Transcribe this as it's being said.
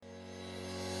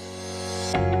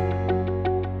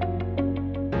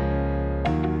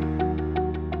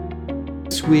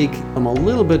This week, I'm a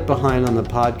little bit behind on the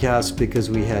podcast because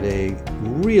we had a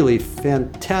really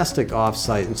fantastic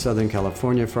offsite in Southern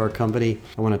California for our company.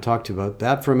 I want to talk to you about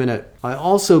that for a minute. I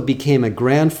also became a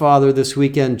grandfather this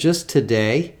weekend, just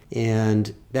today,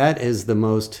 and that is the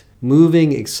most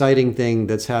moving, exciting thing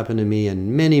that's happened to me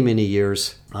in many, many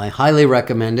years. I highly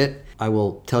recommend it. I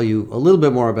will tell you a little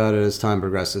bit more about it as time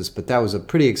progresses, but that was a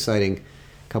pretty exciting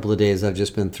couple of days I've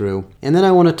just been through. And then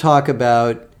I want to talk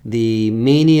about the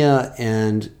mania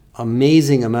and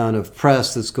amazing amount of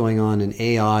press that's going on in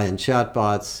AI and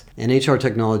chatbots and HR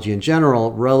technology in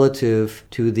general relative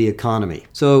to the economy.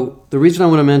 So the reason I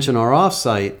want to mention our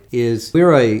offsite is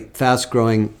we're a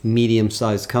fast-growing,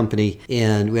 medium-sized company,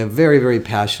 and we have a very, very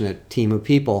passionate team of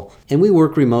people. And we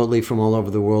work remotely from all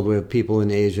over the world. We have people in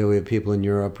Asia, we have people in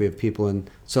Europe, we have people in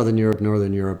Southern Europe,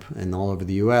 Northern Europe, and all over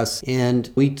the US.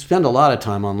 And we spend a lot of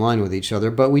time online with each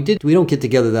other, but we don't get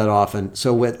together that often.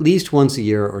 So at least once a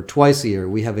year or twice a year,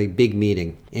 we have a big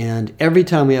meeting. And every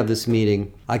time we have this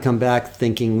meeting, I come back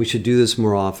thinking we should do this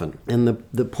more often. And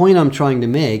the point I'm trying to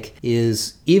make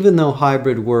is, even though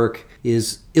hybrid work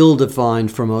is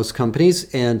ill-defined for most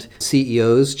companies, and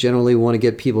CEOs generally want to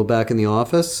get people back in the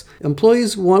office,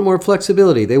 employees want more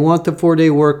flexibility. They want the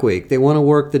 4-day work week. They want to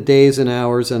work the days and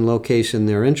hours and location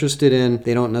they're interested in.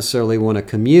 They don't necessarily want to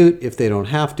commute if they don't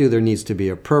have to. There needs to be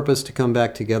a purpose to come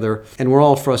back together. And we're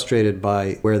all frustrated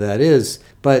by where that is.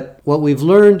 But what we've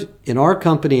learned in our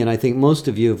company, and I think most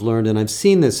of you have learned, and I've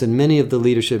seen this in many of the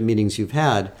leadership meetings you've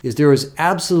had, is there is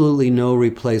absolutely no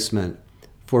replacement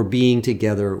for being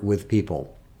together with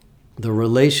people. The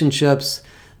relationships,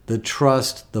 the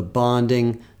trust, the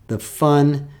bonding, the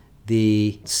fun,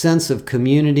 the sense of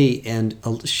community and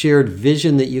a shared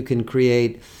vision that you can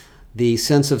create, the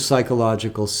sense of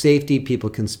psychological safety. People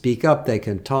can speak up, they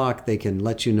can talk, they can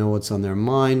let you know what's on their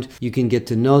mind. You can get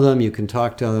to know them, you can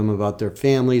talk to them about their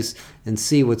families and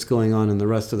see what's going on in the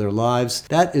rest of their lives.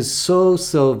 That is so,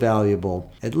 so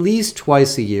valuable. At least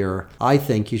twice a year, I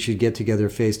think you should get together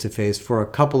face to face for a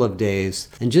couple of days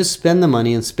and just spend the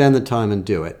money and spend the time and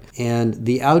do it. And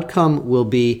the outcome will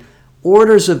be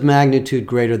orders of magnitude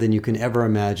greater than you can ever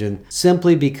imagine,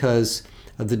 simply because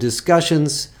of the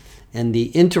discussions and the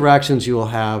interactions you will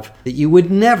have that you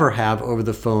would never have over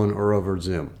the phone or over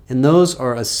Zoom. And those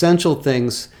are essential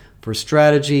things for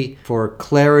strategy, for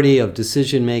clarity of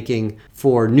decision making,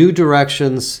 for new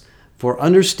directions, for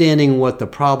understanding what the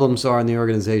problems are in the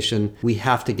organization. We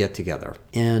have to get together.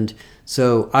 And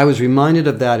so I was reminded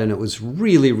of that, and it was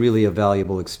really, really a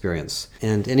valuable experience.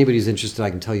 And anybody who's interested, I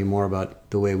can tell you more about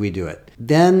the way we do it.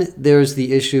 Then there's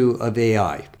the issue of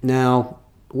AI. Now,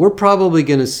 we're probably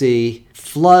going to see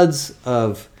floods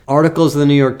of articles in the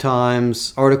New York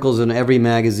Times, articles in every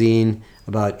magazine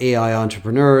about AI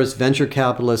entrepreneurs, venture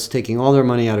capitalists taking all their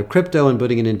money out of crypto and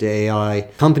putting it into AI,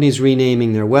 companies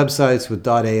renaming their websites with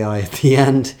 .ai at the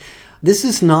end. This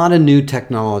is not a new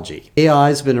technology. AI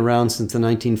has been around since the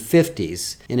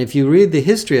 1950s. And if you read the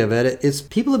history of it,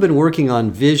 people have been working on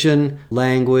vision,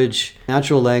 language,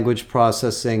 natural language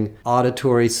processing,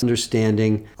 auditory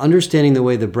understanding the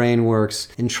way the brain works,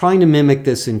 and trying to mimic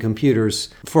this in computers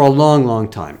for a long, long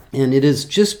time. And it has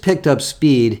just picked up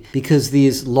speed because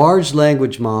these large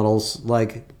language models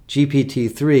like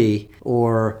GPT-3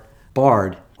 or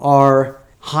Bard are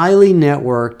highly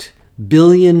networked,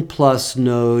 billion-plus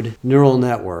node neural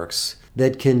networks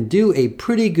that can do a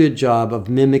pretty good job of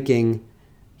mimicking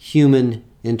human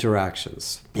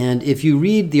interactions. And if you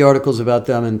read the articles about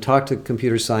them and talk to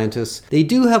computer scientists, they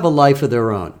do have a life of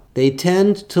their own. They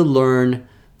tend to learn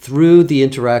through the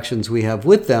interactions we have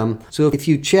with them. So if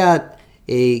you chat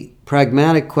a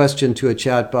pragmatic question to a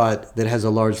chatbot that has a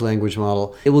large language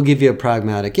model, it will give you a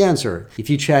pragmatic answer. If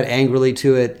you chat angrily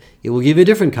to it, it will give you a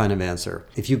different kind of answer.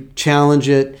 If you challenge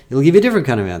it, it will give you a different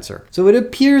kind of answer. So it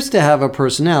appears to have a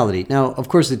personality. Now, of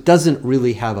course, it doesn't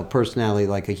really have a personality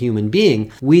like a human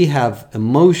being. We have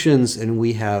emotions and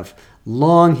we have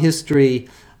long history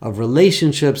of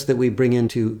relationships that we bring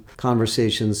into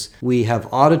conversations. We have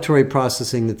auditory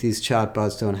processing that these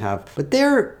chatbots don't have, but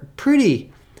they're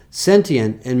pretty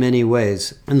sentient in many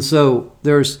ways. And so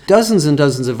there's dozens and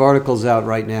dozens of articles out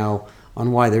right now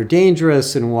on why they're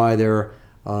dangerous and why they're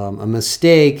a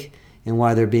mistake and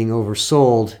why they're being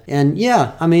oversold. And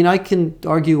yeah, I mean, I can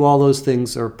argue all those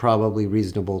things are probably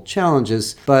reasonable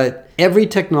challenges, but every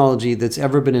technology that's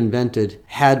ever been invented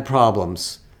had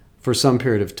problems for some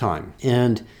period of time.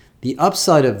 And the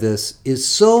upside of this is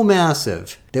so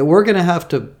massive that we're going to have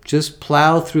to just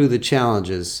plow through the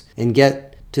challenges and get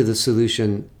to the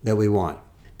solution that we want.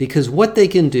 because what they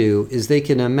can do is they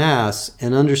can amass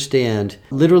and understand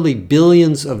literally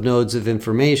billions of nodes of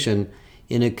information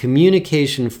in a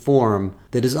communication form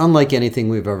that is unlike anything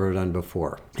we've ever done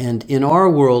before. And in our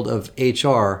world of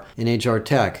HR and HR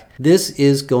tech, this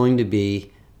is going to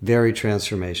be very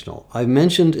transformational. I've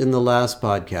mentioned in the last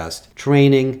podcast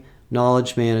training,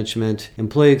 knowledge management,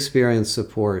 employee experience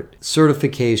support,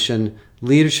 certification,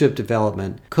 leadership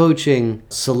development, coaching,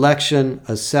 selection,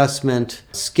 assessment,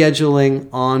 scheduling,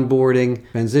 onboarding,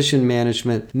 transition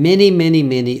management,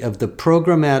 many of the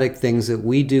programmatic things that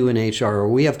we do in HR, or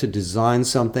we have to design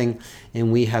something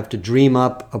and we have to dream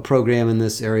up a program in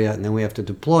this area and then we have to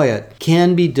deploy it,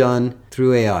 can be done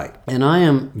through AI. And I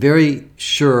am very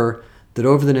sure that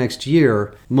over the next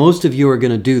year, most of you are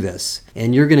going to do this.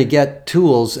 And you're going to get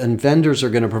tools and vendors are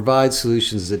going to provide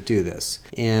solutions that do this.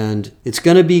 And it's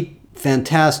going to be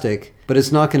fantastic, but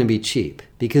it's not going to be cheap.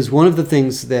 Because one of the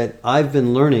things that I've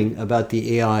been learning about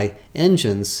the AI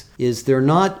engines is they're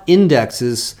not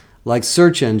indexes like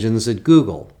search engines at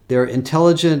Google. They're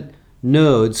intelligent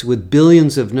nodes with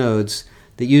billions of nodes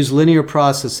that use linear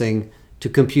processing to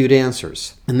compute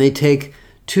answers. And they take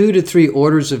 2 to 3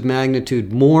 orders of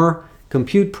magnitude more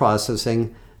compute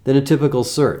processing than a typical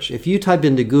search. If you type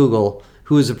into Google,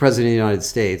 who is the President of the United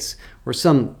States, or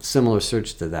some similar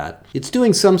search to that, it's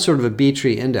doing some sort of a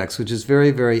B-tree index, which is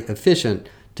very, very efficient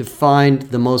to find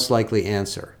the most likely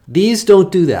answer. These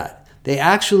don't do that. They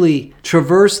actually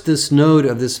traverse this node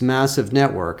of this massive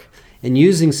network, and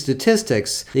using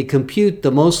statistics, they compute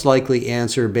the most likely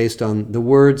answer based on the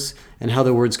words and how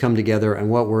the words come together and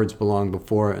what words belong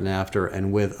before and after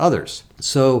and with others.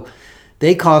 So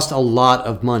they cost a lot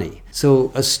of money.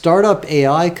 So a startup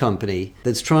AI company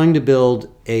that's trying to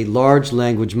build a large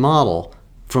language model,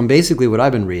 from basically what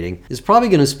I've been reading, is probably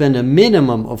going to spend a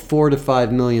minimum of $4 to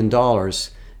 $5 million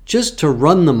just to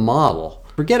run the model.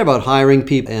 Forget about hiring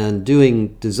people and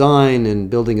doing design and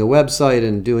building a website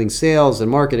and doing sales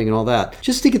and marketing and all that,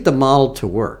 just to get the model to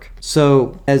work.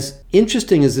 So as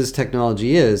interesting as this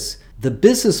technology is, the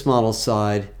business model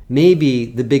side may be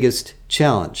the biggest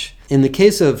challenge. In the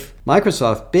case of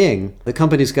Microsoft Bing, the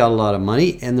company's got a lot of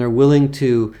money and they're willing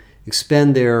to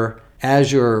expend their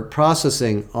Azure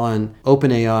processing on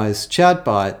OpenAI's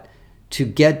chatbot to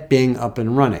get Bing up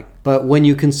and running. But when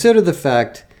you consider the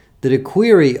fact that a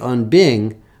query on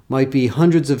Bing might be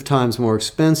hundreds of times more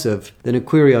expensive than a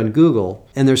query on Google,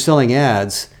 and they're selling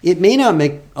ads, it may not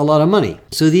make a lot of money.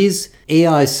 So these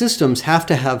AI systems have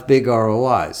to have big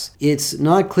ROIs. It's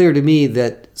not clear to me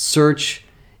that search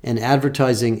and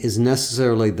advertising is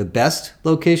necessarily the best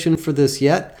location for this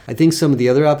yet. I think some of the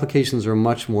other applications are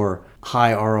much more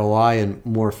high ROI and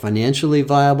more financially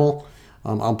viable.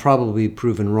 I'll probably be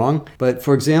proven wrong. But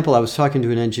for example, I was talking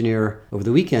to an engineer over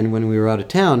the weekend when we were out of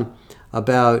town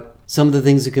about some of the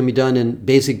things that can be done in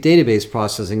basic database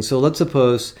processing. So let's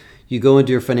suppose you go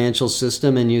into your financial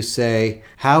system and you say,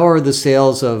 how are the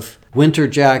sales of winter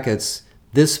jackets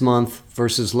this month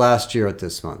versus last year at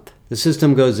this month? The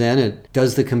system goes in, it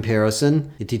does the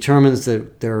comparison, it determines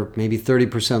that they're maybe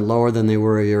 30% lower than they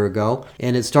were a year ago,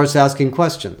 and it starts asking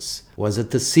questions. Was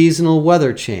it the seasonal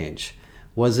weather change?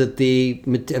 Was it the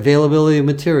availability of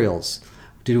materials?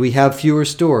 Did we have fewer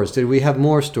stores? Did we have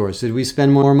more stores? Did we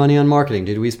spend more money on marketing?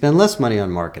 Did we spend less money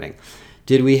on marketing?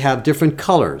 Did we have different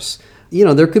colors?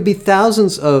 There could be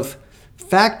thousands of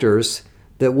factors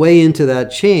that weigh into that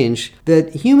change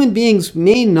that human beings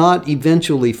may not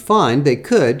eventually find. They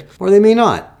could, or they may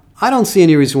not. I don't see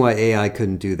any reason why AI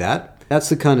couldn't do that. That's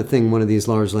the kind of thing one of these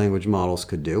large language models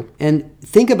could do. And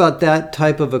think about that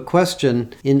type of a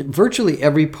question in virtually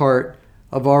every part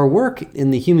of our work in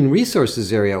the human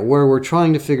resources area, where we're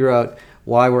trying to figure out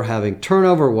why we're having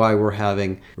turnover, why we're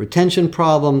having retention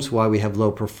problems, why we have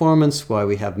low performance, why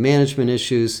we have management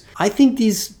issues. I think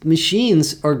these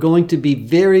machines are going to be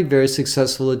very, very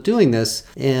successful at doing this,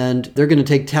 and they're going to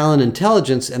take talent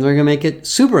intelligence and they're going to make it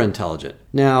super intelligent.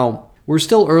 Now, we're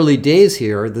still early days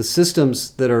here. The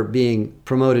systems that are being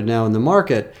promoted now in the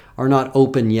market are not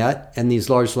open yet, and these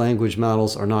large language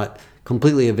models are not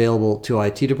completely available to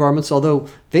IT departments, although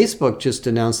Facebook just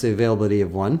announced the availability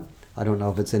of one. I don't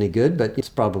know if it's any good, but it's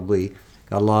probably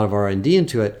got a lot of R&D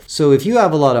into it. So if you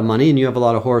have a lot of money and you have a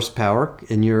lot of horsepower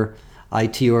in your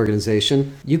IT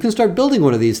organization, you can start building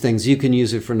one of these things. You can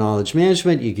use it for knowledge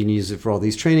management. You can use it for all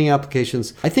these training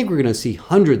applications. I think we're going to see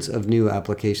hundreds of new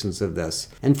applications of this.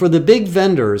 And for the big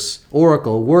vendors,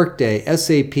 Oracle, Workday,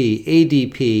 SAP,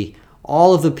 ADP,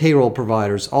 all of the payroll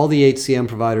providers, all the HCM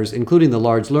providers, including the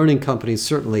large learning companies,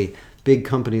 certainly big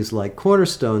companies like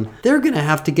Cornerstone, they're going to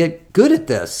have to get good at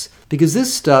this because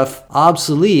this stuff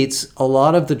obsoletes a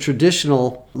lot of the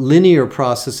traditional linear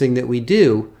processing that we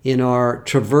do in our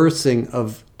traversing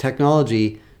of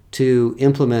technology to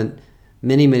implement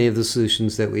many of the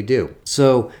solutions that we do.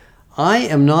 So I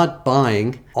am not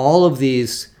buying all of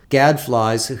these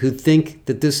gadflies who think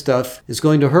that this stuff is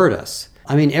going to hurt us.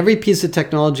 I mean, every piece of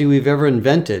technology we've ever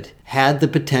invented had the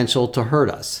potential to hurt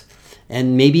us.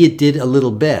 And maybe it did a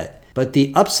little bit, but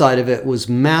the upside of it was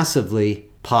massively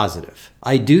positive.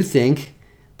 I do think,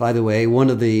 by the way, one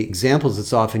of the examples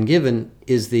that's often given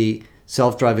is the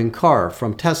self-driving car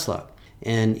from Tesla.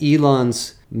 And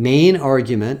Elon's main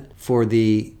argument for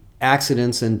the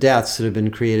accidents and deaths that have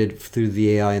been created through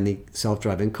the AI and the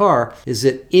self-driving car is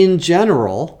that in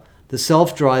general, the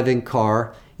self-driving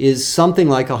car is something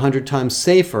like 100 times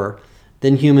safer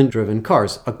than human-driven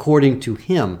cars, according to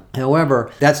him.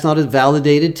 However, that's not a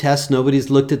validated test.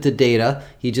 Nobody's looked at the data.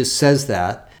 He just says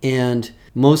that. And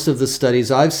most of the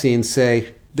studies I've seen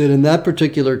say that in that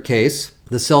particular case,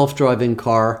 the self-driving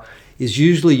car is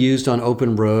usually used on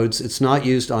open roads. It's not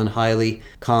used on highly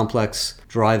complex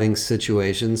driving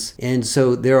situations. And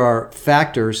so there are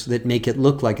factors that make it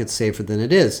look like it's safer than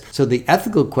it is. So the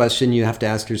ethical question you have to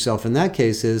ask yourself in that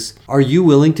case is, are you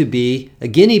willing to be a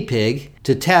guinea pig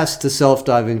to test the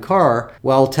self-driving car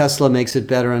while Tesla makes it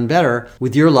better and better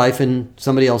with your life in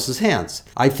somebody else's hands?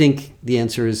 I think the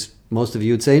answer is most of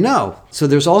you would say no. So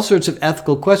there's all sorts of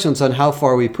ethical questions on how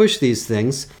far we push these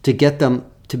things to get them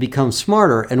to become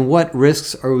smarter, and what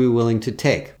risks are we willing to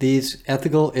take? These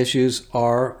ethical issues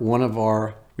are one of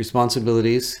our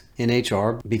responsibilities in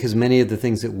HR because many of the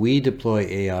things that we deploy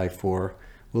AI for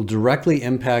will directly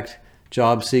impact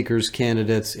job seekers,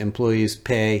 candidates, employees'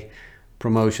 pay,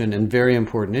 promotion, and very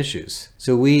important issues.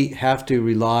 So we have to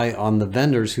rely on the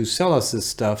vendors who sell us this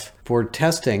stuff for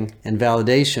testing and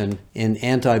validation in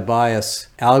anti-bias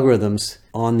algorithms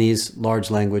on these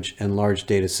large language and large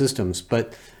data systems.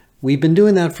 But we've been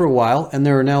doing that for a while, and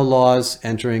there are now laws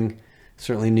entering,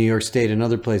 certainly New York State and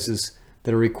other places,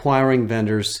 that are requiring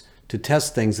vendors to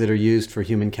test things that are used for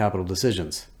human capital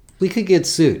decisions. We could get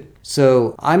sued.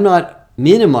 So I'm not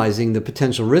minimizing the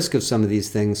potential risk of some of these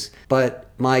things,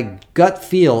 but my gut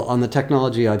feel on the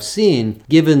technology I've seen,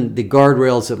 given the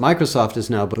guardrails that Microsoft has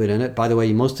now put in it. By the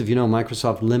way, most of you know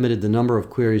Microsoft limited the number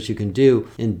of queries you can do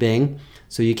in Bing,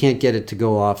 so you can't get it to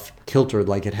go off kilter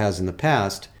like it has in the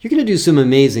past. You're going to do some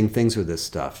amazing things with this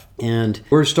stuff. And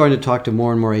we're starting to talk to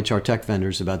more and more HR tech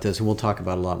vendors about this, and we'll talk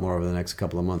about a lot more over the next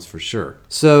couple of months for sure.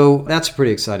 So that's a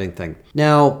pretty exciting thing.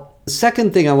 Now, the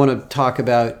second thing I want to talk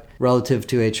about relative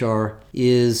to HR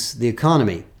is the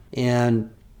economy.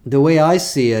 And the way I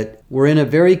see it, we're in a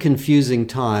very confusing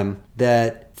time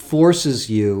that forces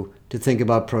you to think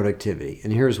about productivity.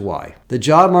 And here's why. The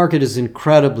job market is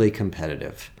incredibly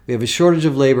competitive. We have a shortage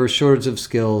of labor, shortage of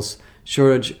skills,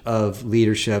 shortage of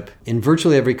leadership in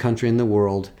virtually every country in the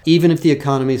world. Even if the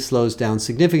economy slows down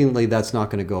significantly, that's not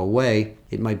going to go away.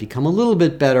 It might become a little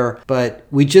bit better, but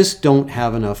we just don't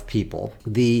have enough people.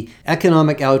 The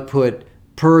economic output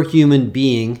per human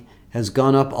being has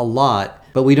gone up a lot,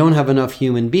 but we don't have enough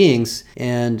human beings.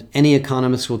 And any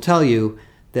economist will tell you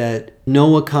that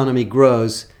no economy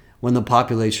grows when the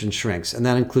population shrinks, and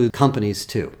that includes companies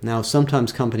too. Now,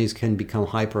 sometimes companies can become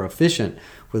hyper efficient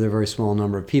with a very small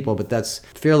number of people, but that's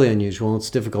fairly unusual and it's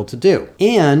difficult to do.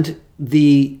 And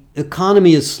the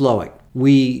economy is slowing.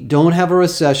 We don't have a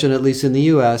recession, at least in the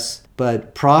US,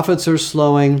 but profits are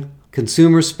slowing,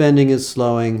 consumer spending is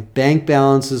slowing, bank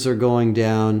balances are going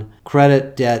down,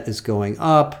 credit debt is going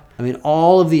up. I mean,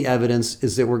 all of the evidence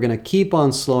is that we're going to keep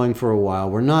on slowing for a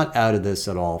while. We're not out of this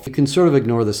at all. You can sort of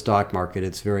ignore the stock market.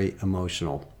 It's very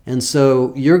emotional. And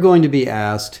so you're going to be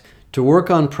asked to work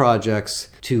on projects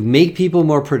to make people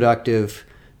more productive,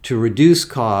 to reduce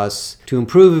costs, to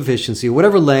improve efficiency,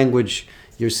 whatever language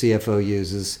your CFO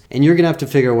uses. And you're going to have to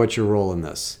figure out what's your role in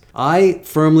this. I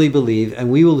firmly believe,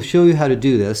 and we will show you how to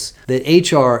do this, that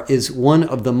HR is one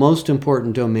of the most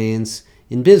important domains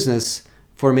in business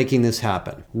for making this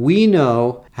happen. We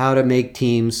know how to make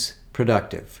teams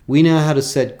productive. We know how to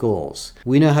set goals.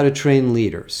 We know how to train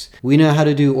leaders. We know how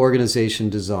to do organization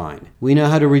design. We know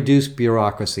how to reduce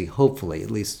bureaucracy, hopefully.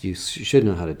 At least you should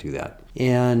know how to do that.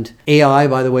 And AI,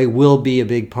 by the way, will be a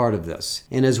big part of this.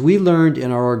 And as we learned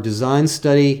in our org design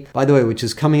study, by the way, which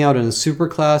is coming out in a super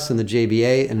class in the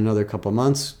JBA in another couple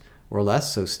months or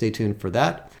less, so stay tuned for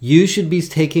that. You should be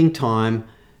taking time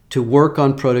to work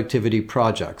on productivity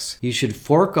projects. You should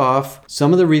fork off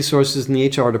some of the resources in the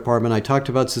HR department. I talked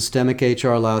about systemic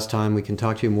HR last time. We can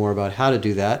talk to you more about how to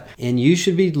do that. And you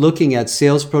should be looking at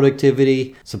sales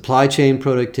productivity, supply chain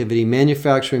productivity,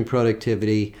 manufacturing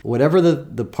productivity, whatever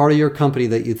the part of your company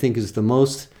that you think is the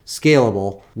most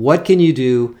scalable. What can you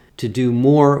do to do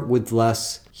more with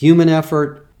less human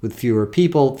effort, with fewer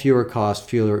people, fewer costs,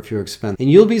 fewer expense?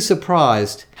 And you'll be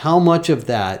surprised how much of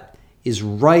that is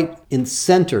right and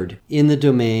centered in the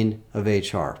domain of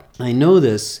HR. I know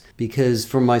this because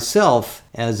for myself,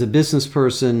 as a business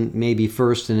person, maybe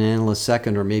first and an analyst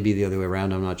second, or maybe the other way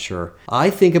around, I'm not sure. I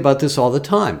think about this all the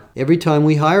time. Every time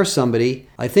we hire somebody,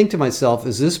 I think to myself,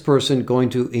 is this person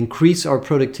going to increase our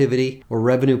productivity or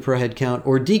revenue per head count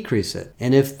or decrease it?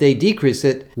 And if they decrease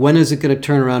it, when is it going to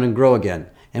turn around and grow again?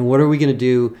 And what are we going to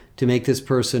do to make this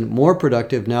person more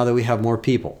productive now that we have more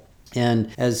people?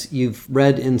 And as you've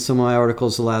read in some of my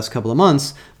articles the last couple of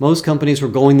months, most companies were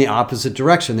going the opposite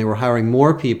direction. They were hiring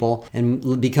more people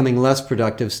and becoming less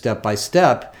productive step by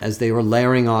step as they were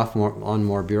layering off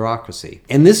more bureaucracy.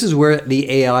 And this is where the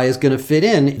AI is going to fit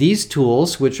in. These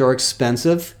tools, which are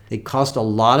expensive, they cost a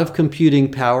lot of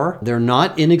computing power. They're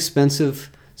not inexpensive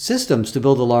systems to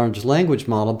build a large language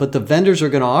model, but the vendors are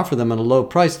going to offer them at a low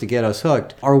price to get us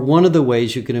hooked, are one of the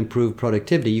ways you can improve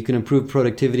productivity. You can improve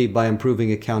productivity by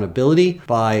improving accountability,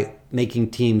 by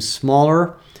making teams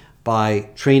smaller, by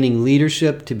training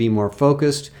leadership to be more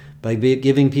focused, by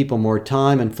giving people more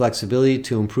time and flexibility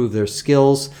to improve their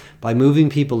skills, by moving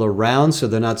people around so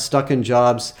they're not stuck in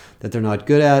jobs that they're not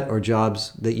good at or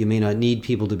jobs that you may not need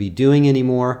people to be doing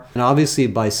anymore. And obviously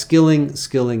by skilling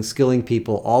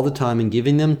people all the time and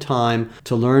giving them time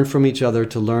to learn from each other,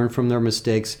 to learn from their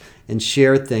mistakes and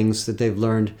share things that they've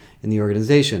learned in the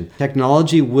organization.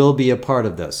 Technology will be a part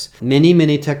of this.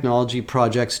 Many technology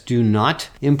projects do not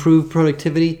improve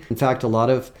productivity. In fact, a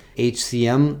lot of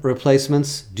HCM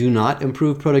replacements do not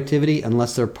improve productivity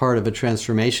unless they're part of a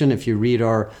transformation. If you read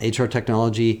our HR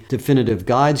technology definitive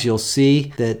guides, you'll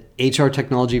see that HR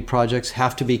technology projects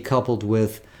have to be coupled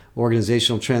with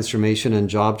organizational transformation and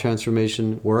job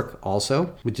transformation work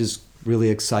also, which is really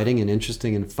exciting and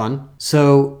interesting and fun.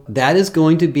 So that is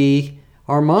going to be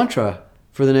our mantra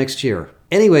for the next year.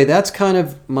 Anyway, that's kind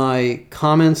of my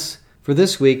comments for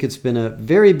this week. It's been a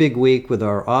very big week with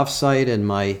our offsite and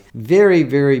my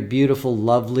very beautiful,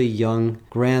 lovely young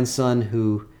grandson,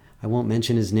 who I won't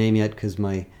mention his name yet because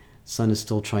my son is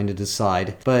still trying to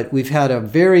decide. But we've had a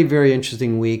very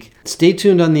interesting week. Stay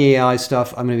tuned on the AI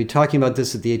stuff. I'm going to be talking about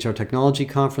this at the HR Technology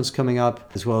Conference coming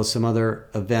up, as well as some other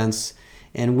events.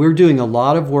 And we're doing a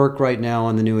lot of work right now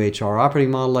on the new HR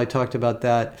operating model. I talked about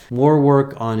that. More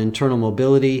work on internal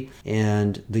mobility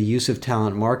and the use of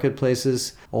talent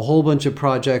marketplaces. A whole bunch of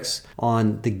projects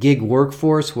on the gig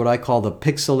workforce, what I call the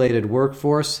pixelated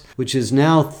workforce, which is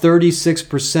now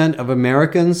 36% of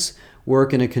Americans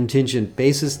work in a contingent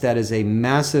basis. That is a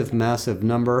massive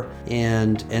number.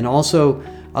 And also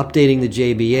updating the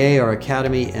JBA, our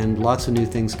academy, and lots of new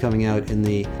things coming out in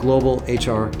the global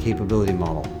HR capability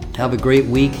model. Have a great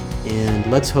week, and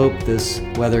let's hope this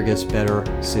weather gets better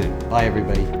soon. Bye,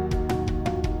 everybody.